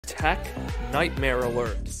Tech Nightmare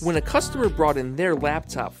Alert. When a customer brought in their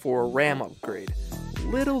laptop for a RAM upgrade,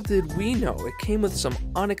 little did we know it came with some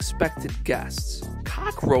unexpected guests.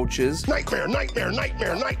 Cockroaches. Nightmare, nightmare,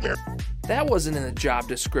 nightmare, nightmare. That wasn't in the job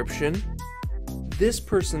description. This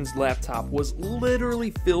person's laptop was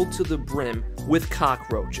literally filled to the brim with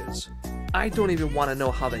cockroaches. I don't even want to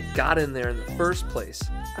know how they got in there in the first place.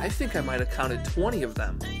 I think I might have counted 20 of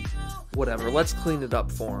them. Whatever, let's clean it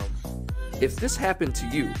up for them. If this happened to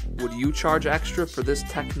you, would you charge extra for this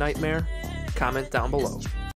tech nightmare? Comment down below.